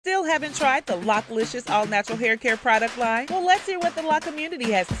Still haven't tried the Locklicious all-natural hair care product line? Well, let's hear what the Lock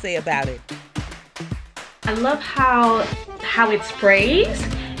community has to say about it. I love how it sprays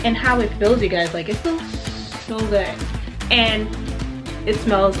and how it feels, you guys. Like, it feels so good. And it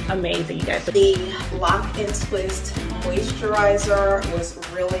smells amazing, you guys. The Lock and Twist moisturizer was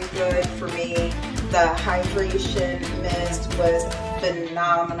really good for me. The hydration mist was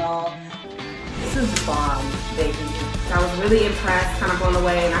phenomenal. This is bomb, baby. I was really impressed, kind of blown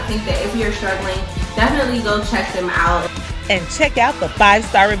away, and I think that if you're struggling, definitely go check them out. And check out the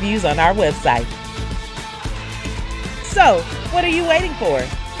 5-star reviews on our website. So, what are you waiting for?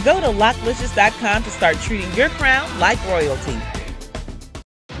 Go to locklicious.com to start treating your crown like royalty.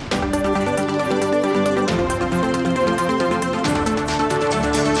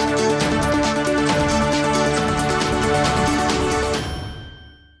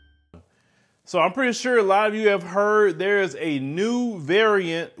 So I'm pretty sure a lot of you have heard there's a new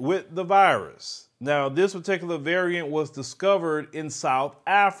variant with the virus. Now, this particular variant was discovered in South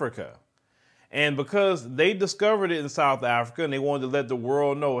Africa. And because they discovered it in South Africa and they wanted to let the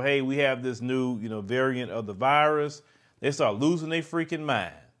world know, hey, we have this new, variant of the virus, they start losing their freaking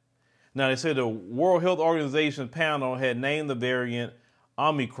mind. Now, they said the World Health Organization panel had named the variant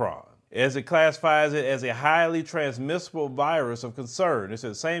Omicron, as it classifies it as a highly transmissible virus of concern. It's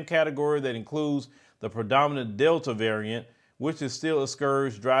in the same category that includes the predominant Delta variant, which is still a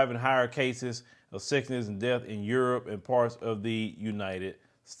scourge, driving higher cases of sickness and death in Europe and parts of the United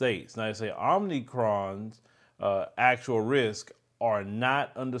States. Now, they say Omicron's actual risk are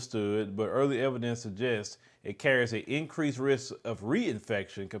not understood, but early evidence suggests it carries an increased risk of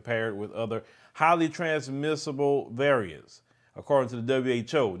reinfection compared with other highly transmissible variants, according to the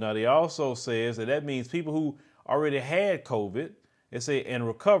WHO. Now, they also says that means people who already had COVID, and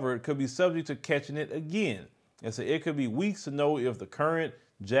recovered could be subject to catching it again. And so it could be weeks to know if the current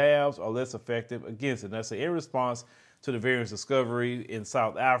jabs are less effective against it. And that's in response to the variant's discovery in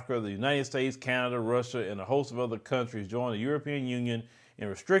South Africa, the United States, Canada, Russia, and a host of other countries joined the European Union in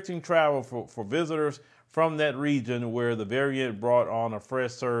restricting travel for visitors from that region where the variant brought on a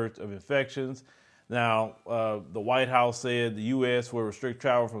fresh surge of infections. Now, the White House said the U.S. will restrict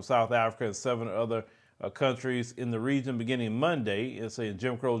travel from South Africa and 7 other countries in the region beginning Monday. And saying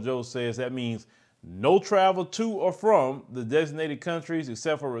Jim Crow Joe says that means no travel to or from the designated countries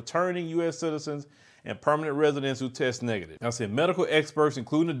except for returning U.S. citizens and permanent residents who test negative. Now, saying medical experts,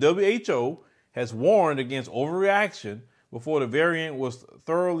 including the WHO, has warned against overreaction before the variant was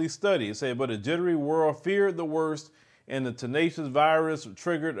thoroughly studied. It said, but a jittery world feared the worst, and the tenacious virus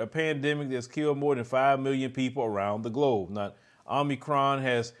triggered a pandemic that's killed more than 5 million people around the globe. Now, Omicron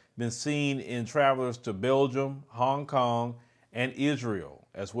has been seen in travelers to Belgium, Hong Kong, and Israel,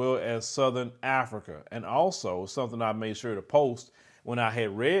 as well as Southern Africa. And also, something I made sure to post when I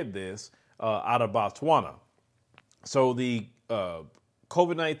had read this, out of Botswana. So the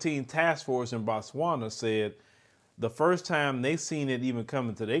COVID-19 task force in Botswana said the first time they seen it even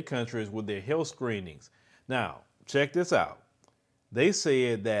coming to their country is with their health screenings. Now, check this out. They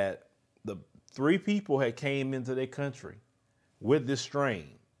said that the 3 people had came into their country with this strain.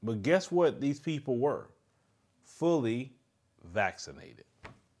 But guess what these people were? Fully vaccinated.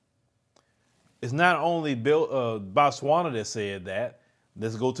 It's not only Botswana that said that.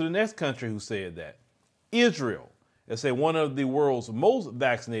 Let's go to the next country who said that. Israel, let's say one of the world's most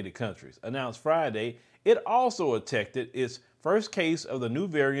vaccinated countries, announced Friday it also detected its first case of the new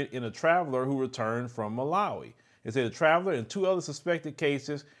variant in a traveler who returned from Malawi. It said the traveler and 2 other suspected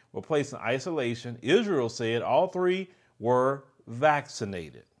cases were placed in isolation. Israel said all 3 were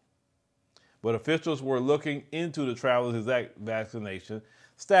vaccinated. But officials were looking into the traveler's exact vaccination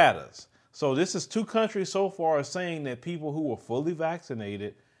status. So this is 2 countries so far saying that people who were fully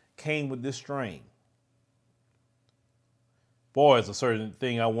vaccinated came with this strain. Boy, it's a certain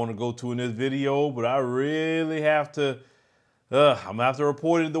thing I want to go to in this video, but I really have to, I'm going to have to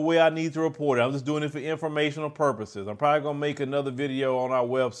report it the way I need to report it. I'm just doing it for informational purposes. I'm probably going to make another video on our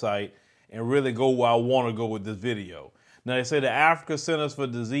website and really go where I want to go with this video. Now, they say the Africa Centers for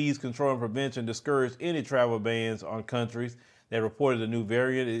Disease Control and Prevention discouraged any travel bans on countries that reported a new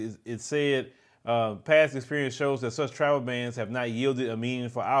variant. It said past experience shows that such travel bans have not yielded a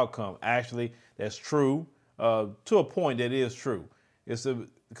meaningful outcome. Actually, that's true. To a point, that is true.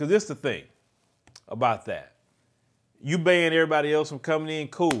 Because it's the thing about that. You ban everybody else from coming in,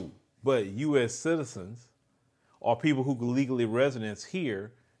 cool. But U.S. citizens or people who legally residents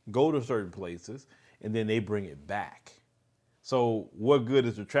here go to certain places and then they bring it back. So what good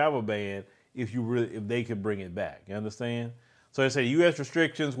is the travel ban if they can bring it back? You understand? So they say U.S.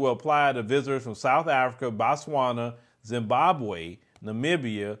 restrictions will apply to visitors from South Africa, Botswana, Zimbabwe,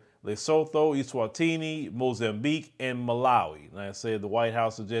 Namibia, Lesotho, Eswatini, Mozambique, and Malawi. Like I said, the White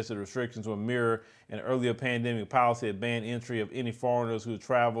House suggested restrictions will mirror an earlier pandemic policy that banned entry of any foreigners who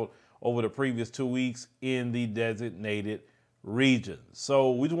traveled over the previous 2 weeks in the designated region.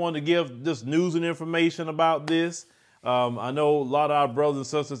 So we just wanted to give this news and information about this. I know a lot of our brothers and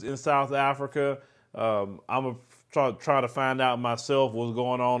sisters in South Africa. I'm going to try to find out myself what's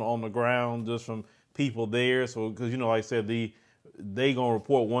going on the ground just from people there. So, because, you know, like I said, they going to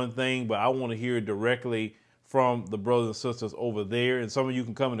report one thing, but I want to hear it directly from the brothers and sisters over there. And some of you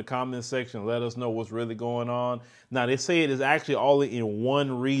can come in the comment section and let us know what's really going on. Now, they say it is actually all in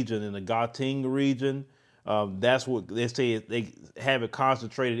one region, in the Gauteng region. That's what they say they have it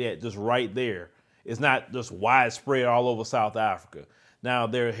concentrated at, just right there. It's not just widespread all over South Africa. Now,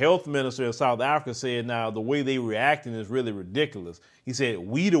 their health minister in South Africa said, now, the way they reacting is really ridiculous. He said,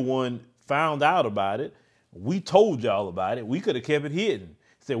 we the one found out about it. We told y'all about it. We could have kept it hidden.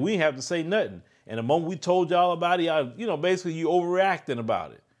 He said, we didn't have to say nothing. And the moment we told y'all about it, y'all, you know, basically you overreacting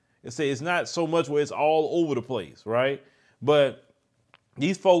about it. It say it's not so much where it's all over the place, right? But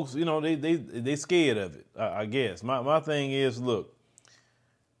these folks, you know, they scared of it, I guess. My thing is, look,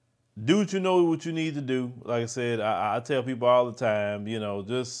 do what you know what you need to do. Like I said, I tell people all the time, you know,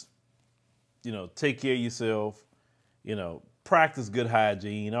 just, you know, take care of yourself, you know, practice good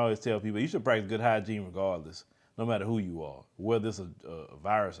hygiene. I always tell people you should practice good hygiene regardless, no matter who you are, whether it's a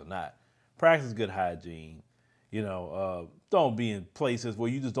virus or not. Practice good hygiene. You know, don't be in places where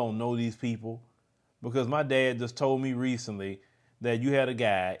you just don't know these people. Because my dad just told me recently that you had a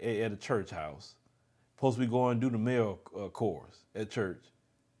guy at a church house supposed to be going to do the mail course at church.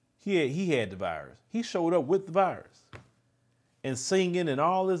 He had the virus. He showed up with the virus and singing and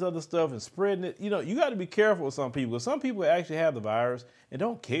all this other stuff and spreading it. You know, you got to be careful with some people. Some people actually have the virus and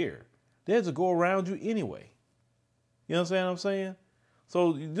don't care. They just go around you anyway. You understand what I'm saying?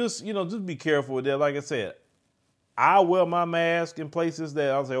 So just, you know, just be careful with that. Like I said, I wear my mask in places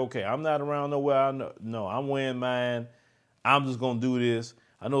that I'll say, okay, I'm not around nowhere. I'm wearing mine. I'm just going to do this.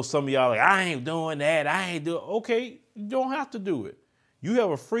 I know some of y'all like, I ain't doing that. I ain't doing. Okay, you don't have to do it. You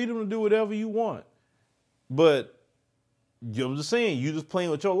have a freedom to do whatever you want. But I'm just saying, you just playing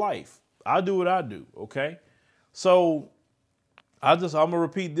with your life. I do what I do, okay? So I'm going to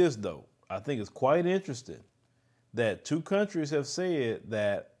repeat this, though. I think it's quite interesting that 2 countries have said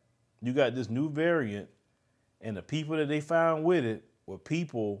that you got this new variant and the people that they found with it were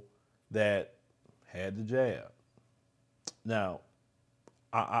people that had the jab. Now,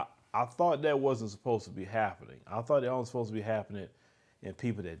 I thought that wasn't supposed to be happening. I thought that was supposed to be happening in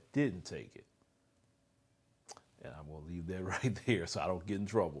people that didn't take it. And I'm going to leave that right there so I don't get in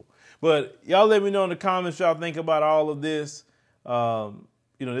trouble. But y'all let me know in the comments what y'all think about all of this. You know,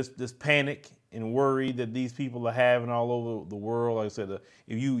 this panic and worry that these people are having all over the world. Like I said,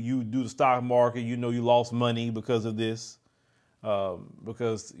 if you do the stock market, you know you lost money because of this.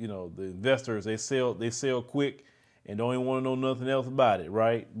 Because, you know, the investors, they sell quick and don't even want to know nothing else about it,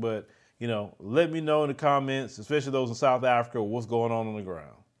 right? But, you know, let me know in the comments, especially those in South Africa, what's going on the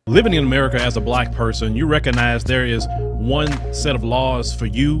ground. Living in America as a black person, you recognize there is one set of laws for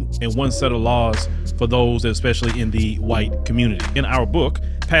you and one set of laws for those, especially in the white community. In our book,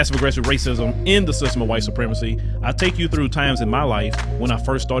 Passive Aggressive Racism in the System of White Supremacy, I take you through times in my life when I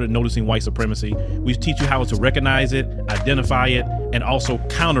first started noticing white supremacy. We teach you how to recognize it, identify it, and also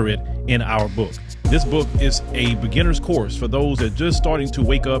counter it in our book. This book is a beginner's course for those that are just starting to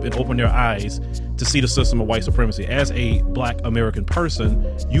wake up and open their eyes to see the system of white supremacy. As a black American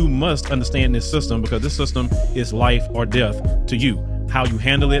person, you must understand this system because this system is life or death to you. How you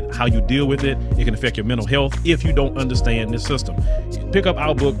handle it, how you deal with it, it can affect your mental health if you don't understand this system. Pick up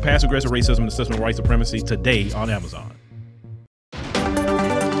our book, Passive Aggressive Racism in the System of White Supremacy, today on Amazon.